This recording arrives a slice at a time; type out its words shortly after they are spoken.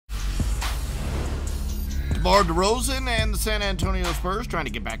DeMar DeRozan and the San Antonio Spurs trying to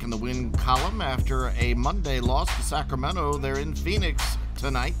get back in the win column after a Monday loss to Sacramento. They're in Phoenix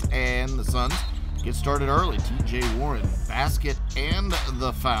tonight, and the Suns get started early. T.J. Warren, basket and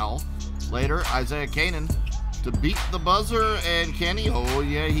the foul. Later, Isaiah Canaan to beat the buzzer, and Kenny, oh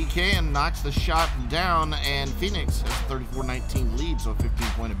yeah, he can, knocks the shot down, and Phoenix has a 34-19 lead, so a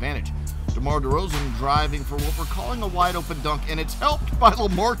 15-point advantage. DeMar DeRozan driving for what we're calling a wide-open dunk, and it's helped by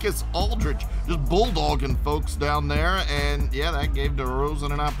LaMarcus Aldridge, just bulldogging folks down there, and yeah, that gave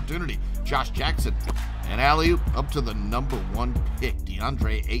DeRozan an opportunity. Josh Jackson, an alley-oop up to the #1 pick.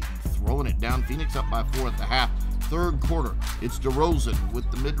 DeAndre Ayton throwing it down. Phoenix up by 4 at the half. Third quarter, it's DeRozan with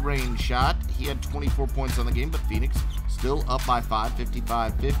the mid-range shot. He had 24 points on the game, but Phoenix still up by 5,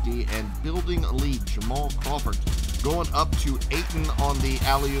 55-50, and building a lead. Jamal Crawford going up to Ayton on the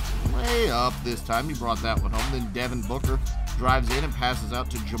alley-oop, way up this time. He brought that one home. Then Devin Booker drives in and passes out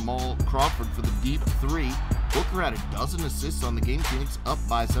to Jamal Crawford for the deep three. Booker had a dozen assists on the game. Phoenix up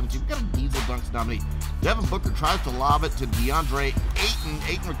by 17. We've got a Diesel Dunks nominee. Devin Booker tries to lob it to DeAndre Ayton.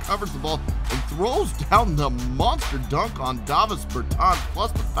 Ayton recovers the ball and throws down the monster dunk on Davis Bertans,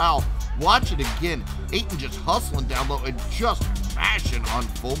 plus the foul. Watch it again. Ayton just hustling down low and just mashing on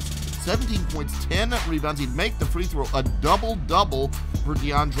folks. 17 points, 10 rebounds. He'd make the free throw. A double-double for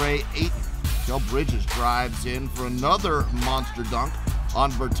DeAndre Ayton. Del Bridges drives in for another monster dunk on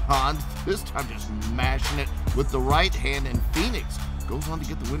Bertans, this time just mashing it with the right hand, and Phoenix goes on to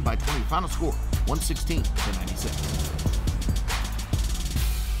get the win by 20. Final score, 116-96.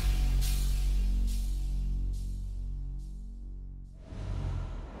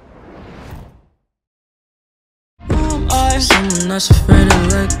 Someone that's afraid to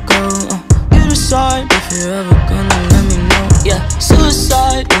let go. You decide if you're ever gonna let me know. Yeah,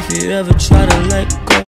 suicide if you ever try to let go.